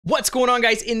What's going on,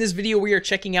 guys? In this video, we are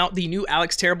checking out the new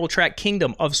Alex Terrible track,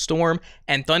 Kingdom of Storm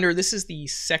and Thunder. This is the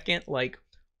second,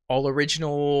 all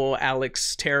original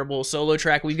Alex Terrible solo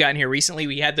track we've gotten here recently.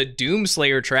 We had the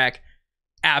Doomslayer track,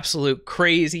 absolute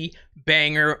crazy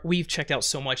banger. We've checked out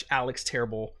so much Alex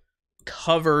Terrible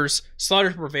covers. Slaughter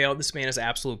to Prevail, this man is an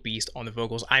absolute beast on the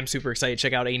vocals. I'm super excited to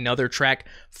check out another track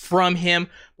from him.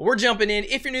 But we're jumping in.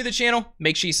 If you're new to the channel,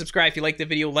 make sure you subscribe. If you like the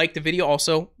video,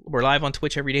 Also, we're live on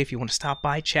Twitch every day if you want to stop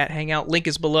by, chat, hang out. Link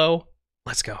is below.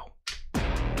 Let's go.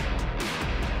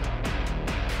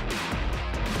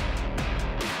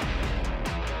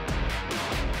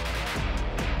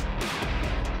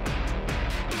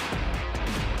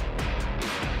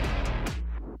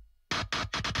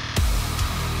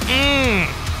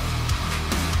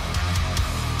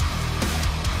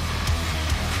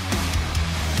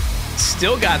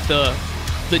 Still got the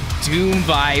Doom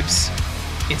vibes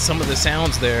in some of the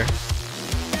sounds there.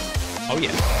 Oh yeah.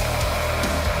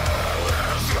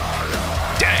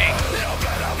 Dang.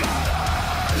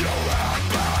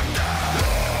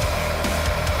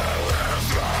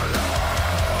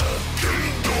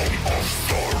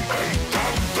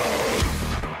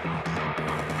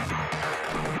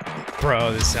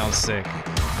 Bro, this sounds sick.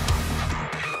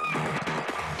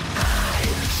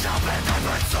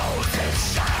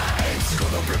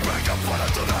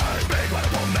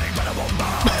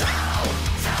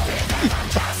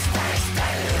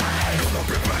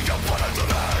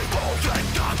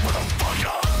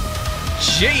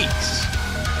 Jeez.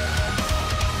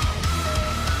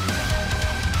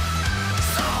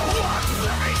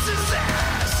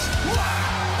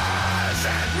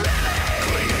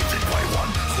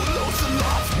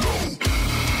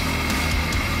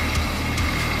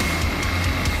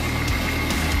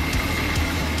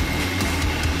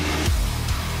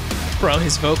 Bro,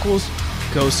 his vocals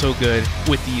go so good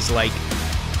with these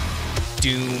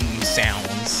Doom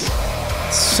sounds.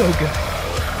 So good.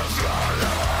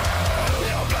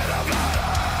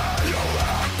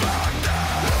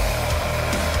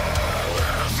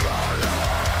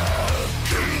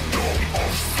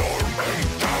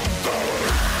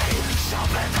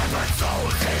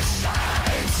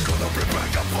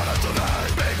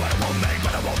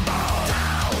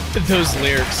 Those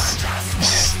lyrics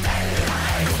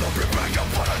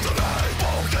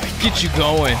get you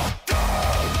going.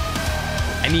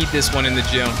 I need this one in the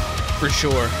gym for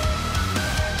sure.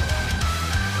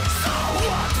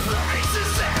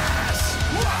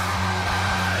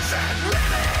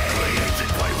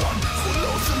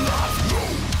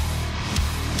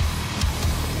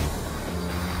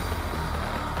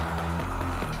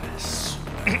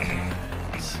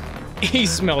 He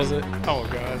smells it. Oh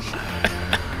gosh.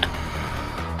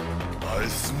 I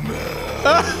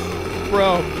smell.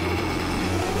 Bro.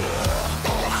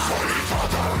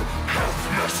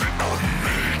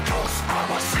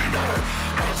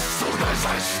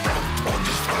 I stepped on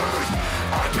this earth,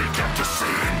 I began to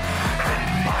sin,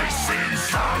 and my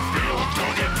sins I feel to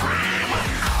the brim.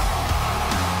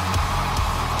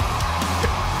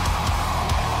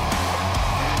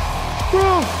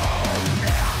 Bro.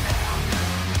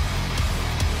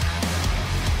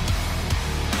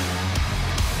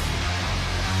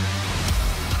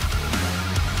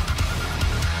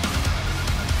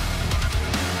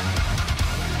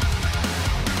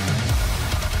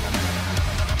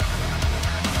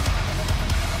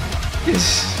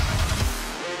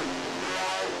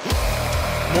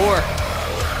 More.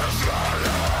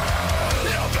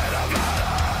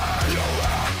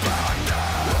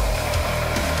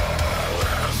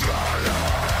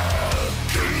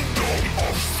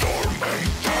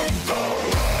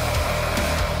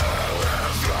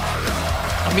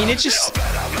 I mean, it just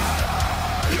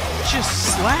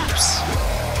slaps.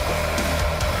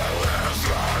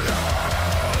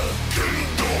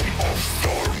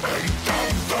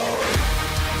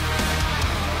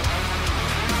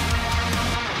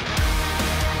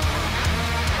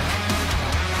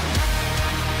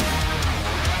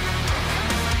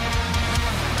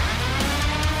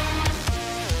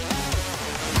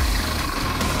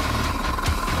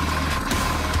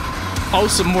 Oh,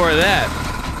 some more of that.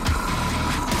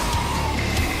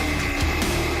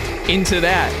 Into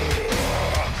that.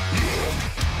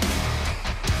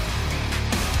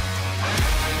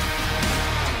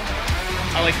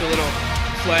 I like the little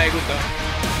flag with the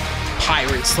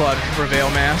pirate Slaughter to Prevail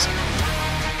mask.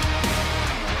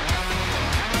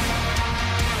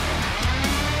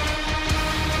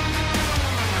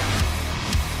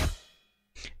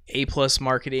 A+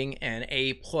 marketing and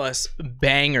A+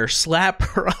 banger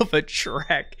slapper of a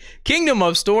track. Kingdom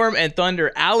of Storm and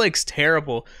Thunder, Alex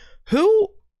Terrible.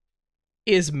 Who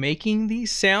is making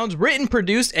these sounds, written,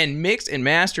 produced, and mixed and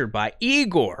mastered by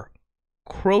Igor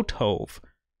Krotov.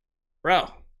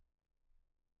 Bro,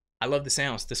 I love the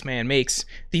sounds this man makes.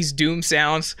 These doom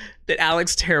sounds that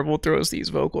Alex Terrible throws these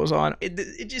vocals on.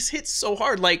 It just hits so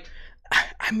hard. Like,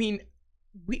 I mean,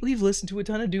 we've listened to a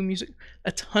ton of doom music,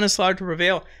 a ton of Slaughter to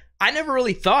Prevail. I never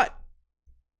really thought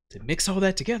to mix all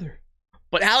that together.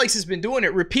 But Alex has been doing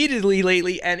it repeatedly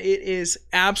lately, and it is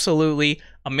absolutely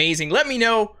amazing. Let me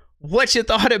know what you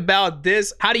thought about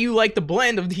this. How do you like the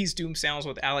blend of these doom sounds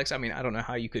with Alex? I mean, I don't know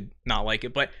how you could not like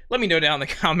it, but let me know down in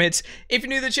the comments. If you're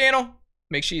new to the channel,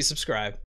 make sure you subscribe.